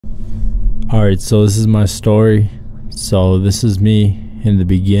Alright, so this is my story. So this is me in the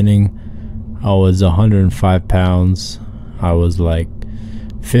beginning. I was 105 pounds. I was like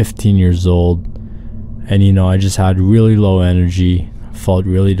 15 years old. And I just had really low energy. Felt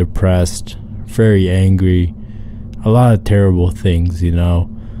really depressed, very angry. A lot of terrible things,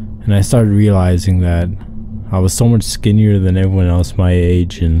 And I started realizing that I was so much skinnier than everyone else my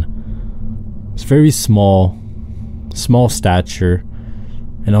age, and it's very small stature.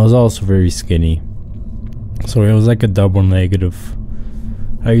 And I was also very skinny. So it was like a double negative.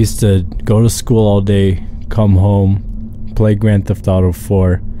 I used to go to school all day, come home, play Grand Theft Auto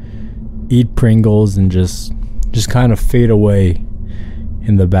 4, eat Pringles, and just kind of fade away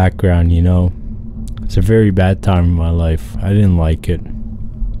in the background, It's a very bad time in my life. I didn't like it.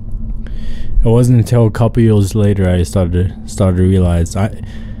 It wasn't until a couple years later I started to realize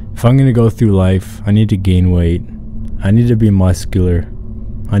if I'm gonna go through life, I need to gain weight. I need to be muscular.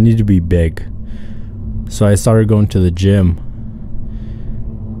 I need to be big. So I started going to the gym.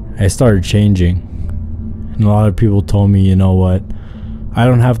 I started changing. And a lot of people told me, you know what? I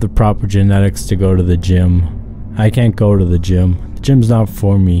don't have the proper genetics to go to the gym. I can't go to the gym. The gym's not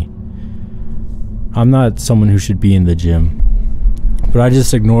for me. I'm not someone who should be in the gym. But I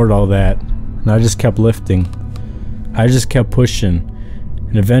just ignored all that. And I just kept lifting. I just kept pushing.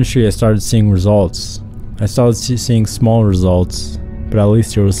 And eventually I started seeing results. I started seeing small results. But at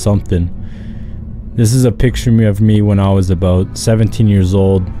least there was something. This is a picture of me when I was about 17 years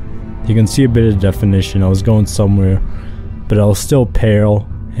old. You can see a bit of definition. I was going somewhere, but I was still pale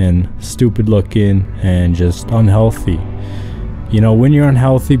and stupid looking and just unhealthy. When you're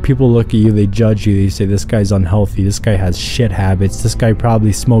unhealthy, people look at you, they judge you, they say this guy's unhealthy, this guy has shit habits, this guy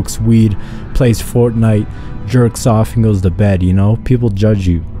probably smokes weed, plays Fortnite, jerks off and goes to bed, People judge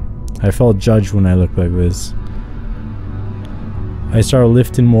you. I felt judged when I looked like this. I started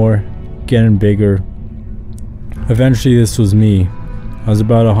lifting more, getting bigger. Eventually this was me. I was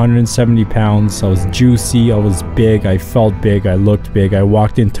about 170 pounds. I was juicy, I was big, I felt big, I looked big. I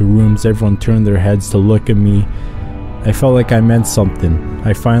walked into rooms, everyone turned their heads to look at me. I felt like I meant something.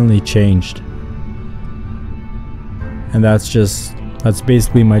 I finally changed. And that's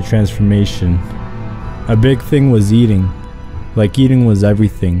basically my transformation. A big thing was eating. Eating was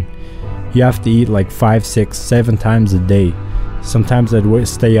everything. You have to eat like 5, 6, 7 times a day. Sometimes I'd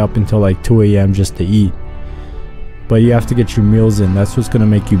stay up until like 2 a.m. just to eat. But you have to get your meals in. That's what's gonna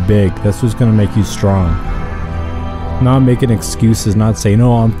make you big. That's what's gonna make you strong. Not making excuses, not saying,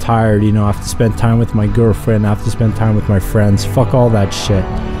 oh, I'm tired, I have to spend time with my girlfriend, I have to spend time with my friends. Fuck all that shit.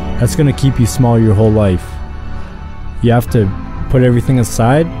 That's gonna keep you small your whole life. You have to put everything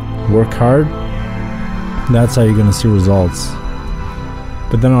aside, work hard. That's how you're gonna see results.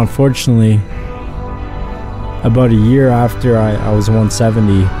 But then unfortunately, about a year after I was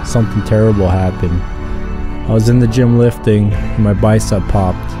 170, something terrible happened. I was in the gym lifting and my bicep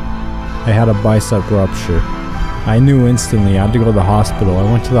popped. I had a bicep rupture. I knew instantly. I had to go to the hospital. I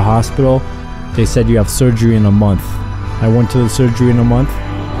went to the hospital. They said you have surgery in a month. I went to the surgery in a month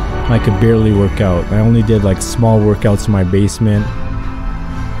and I could barely work out. I only did like small workouts in my basement,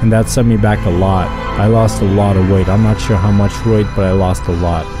 and that set me back a lot. I lost a lot of weight. I'm not sure how much weight, but I lost a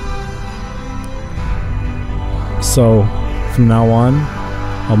lot. So from now on,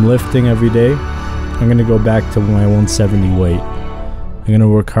 I'm lifting every day. I'm gonna go back to my 170 weight. I'm gonna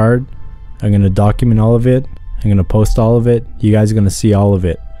work hard. I'm gonna document all of it. I'm gonna post all of it. You guys are gonna see all of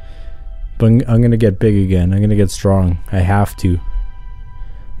it. But I'm gonna get big again. I'm gonna get strong. I have to.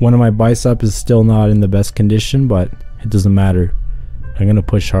 One of my biceps is still not in the best condition, but it doesn't matter. I'm gonna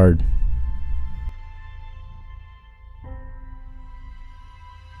push hard.